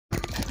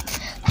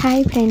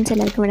Hi friends,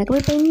 எல்லாருக்கும் வணக்கம்.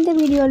 இப்போ இந்த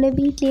வீடியோவில்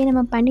வீட்லேயே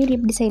நம்ம பன்னீர்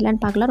எப்படி செய்யலான்னு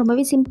பார்க்கலாம்.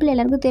 ரொம்பவே சிம்பிள்,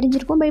 எல்லாருக்கும்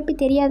தெரிஞ்சிருக்கும். பட் எப்படி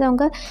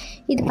தெரியாதவங்க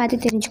இது பார்த்து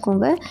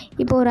தெரிஞ்சுக்கோங்க.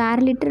 இப்போ ஒரு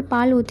 1/2 லிட்டர்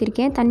பால்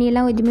ஊற்றிருக்கேன்.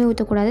 தண்ணியெல்லாம் எதுவுமே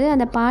ஊற்றக்கூடாது.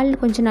 அந்த பால்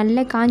கொஞ்சம்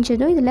நல்லா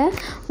காய்ச்சதும் இதில்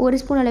 1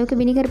 ஸ்பூன் அளவுக்கு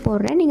வினிகர்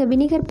போடுறேன். நீங்கள்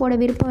வினிகர் போட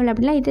விருப்பம் இல்லை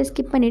அப்படின்னா இதை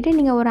ஸ்கிப் பண்ணிவிட்டு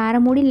நீங்கள் ஒரு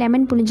 1/2 மூடி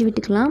லெமன் புழிஞ்சு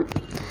விட்டுக்கலாம்.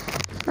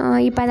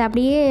 இப்போ அதை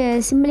அப்படியே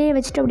சிம்லேயே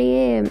வச்சுட்டு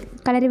அப்படியே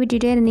கலரி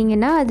விட்டுகிட்டே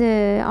இருந்தீங்கன்னா அது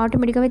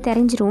ஆட்டோமேட்டிக்காகவே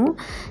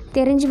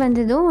தெரிஞ்சு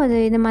வந்ததும் அது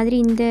இந்த மாதிரி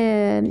இந்த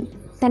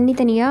தண்ணி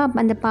தனியாக,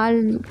 அந்த பால்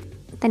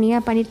தனியாக,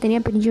 பன்னீர்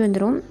தனியாக பிரிஞ்சு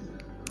வந்துடும்.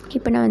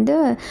 இப்போ நான் வந்து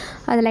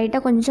அதை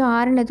லைட்டாக கொஞ்சம்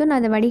ஆறுனதும்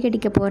நான் அதை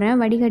வடிகட்டிக்க போகிறேன்.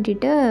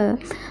 வடிகட்டிட்டு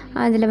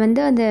அதில்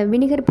வந்து அந்த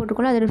வினிகர்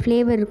போட்டுக்கணும், அதோடய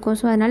ஃப்ளேவர் இருக்கும்.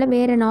 ஸோ அதனால்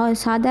வேறு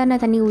சாதாரண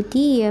தண்ணி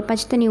ஊற்றி,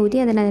 பச்சை தண்ணி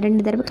ஊற்றி அதை நான்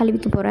 2 தடவை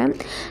கழுவிக்க போகிறேன்.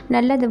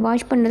 நல்லா அதை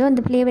வாஷ் பண்ணதும்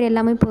அந்த ஃப்ளேவர்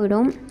எல்லாமே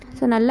போயிடும்.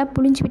 ஸோ நல்லா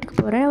புழிஞ்சு விட்டுக்க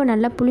போகிறேன்.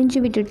 நல்லா புழிஞ்சு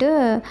விட்டுட்டு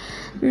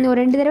ஒரு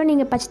 2 தடவை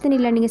நீங்கள் பச்சை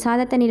தண்ணியில், நீங்கள்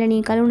சாதா தண்ணியில்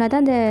நீங்கள் கழுவுனா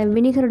தான் அந்த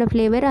வினிகரோட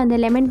ஃப்ளேவர், அந்த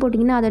லெமன்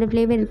போட்டிங்கன்னா அதோடய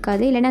ஃப்ளேவர்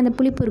இருக்காது, இல்லைன்னா அந்த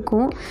புளிப்பு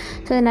இருக்கும்.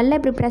 ஸோ அதை நல்லா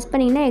இப்படி ப்ரெஸ்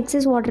பண்ணிங்கன்னா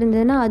எக்ஸஸ் வாட்டர்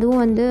இருந்ததுன்னா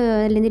அதுவும் வந்து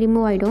அதுலேருந்து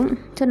ரிமூவ் ஆகிடும்.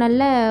 ஸோ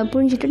நல்லா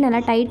புழிஞ்சிட்டு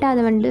நல்லா டைட்டாக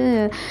அதை வந்து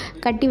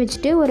கட்டி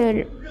வச்சுட்டு ஒரு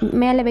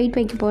மேலே வெயிட்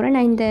வைக்க போகிறேன்.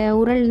 நான் இந்த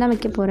உரல் தான்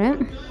வைக்க போகிறேன்.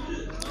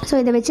 ஸோ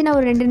இதை வச்சு நான்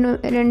ஒரு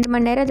 2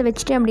 மணி நேரம் அதை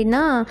வச்சுட்டேன்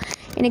அப்படின்னா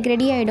எனக்கு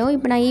ரெடி ஆகிடும்.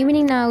 இப்போ நான்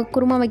ஈவினிங் நான்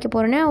குருமா வைக்க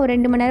போகிறேன்னா ஒரு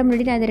 2 மணி நேரம்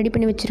முன்னாடி நான் அதை ரெடி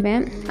பண்ணி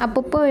வச்சுருவேன்.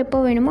 அப்பப்போ எப்போ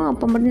வேணுமோ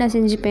அப்போ மட்டும் நான்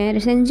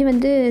செஞ்சு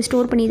வந்து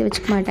ஸ்டோர் பண்ணி இதை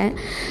வச்சுக்க மாட்டேன்.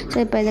 ஸோ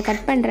இப்போ இதை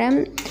கட் பண்ணுறேன்.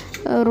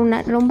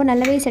 ரொம்ப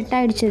நல்லாவே செட்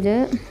ஆகிடுச்சு இது.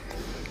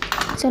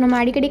 ஸோ நம்ம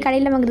அடிக்கடி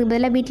கடையில் வாங்குறதுக்கு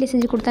பதிலாக வீட்டிலே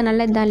செஞ்சு கொடுத்தா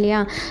நல்லது தான்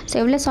இல்லையா? ஸோ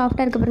எவ்வளோ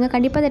சாஃப்ட்டாக இருக்க பாருங்கள்.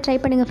 கண்டிப்பாக அதை ட்ரை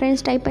பண்ணுங்கள்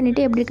ஃப்ரெண்ட்ஸ். ட்ரை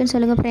பண்ணிவிட்டு எப்படி இருக்குன்னு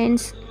சொல்லுங்கள்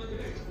ஃப்ரெண்ட்ஸ்.